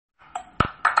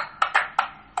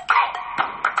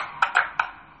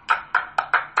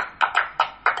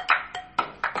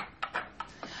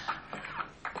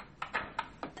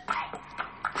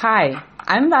Hi,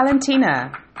 I'm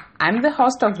Valentina. I'm the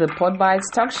host of the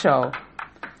Podbites talk show.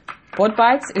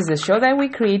 Podbites is a show that we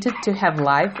created to have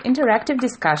live, interactive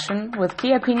discussion with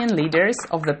key opinion leaders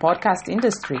of the podcast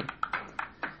industry.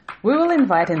 We will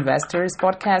invite investors,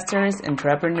 podcasters,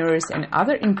 entrepreneurs, and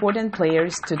other important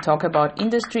players to talk about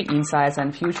industry insights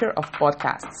and future of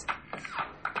podcasts.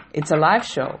 It's a live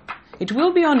show. It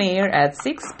will be on air at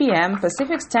 6 p.m.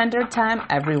 Pacific Standard Time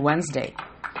every Wednesday.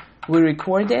 We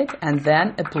record it and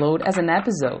then upload as an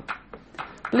episode.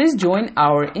 Please join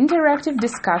our interactive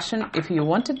discussion if you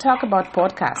want to talk about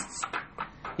podcasts.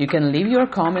 You can leave your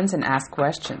comments and ask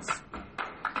questions.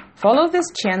 Follow this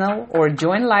channel or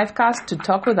join Livecast to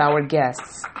talk with our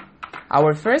guests.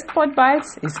 Our first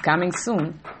Podbites is coming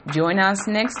soon. Join us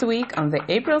next week on the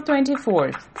April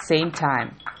 24th, same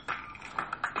time.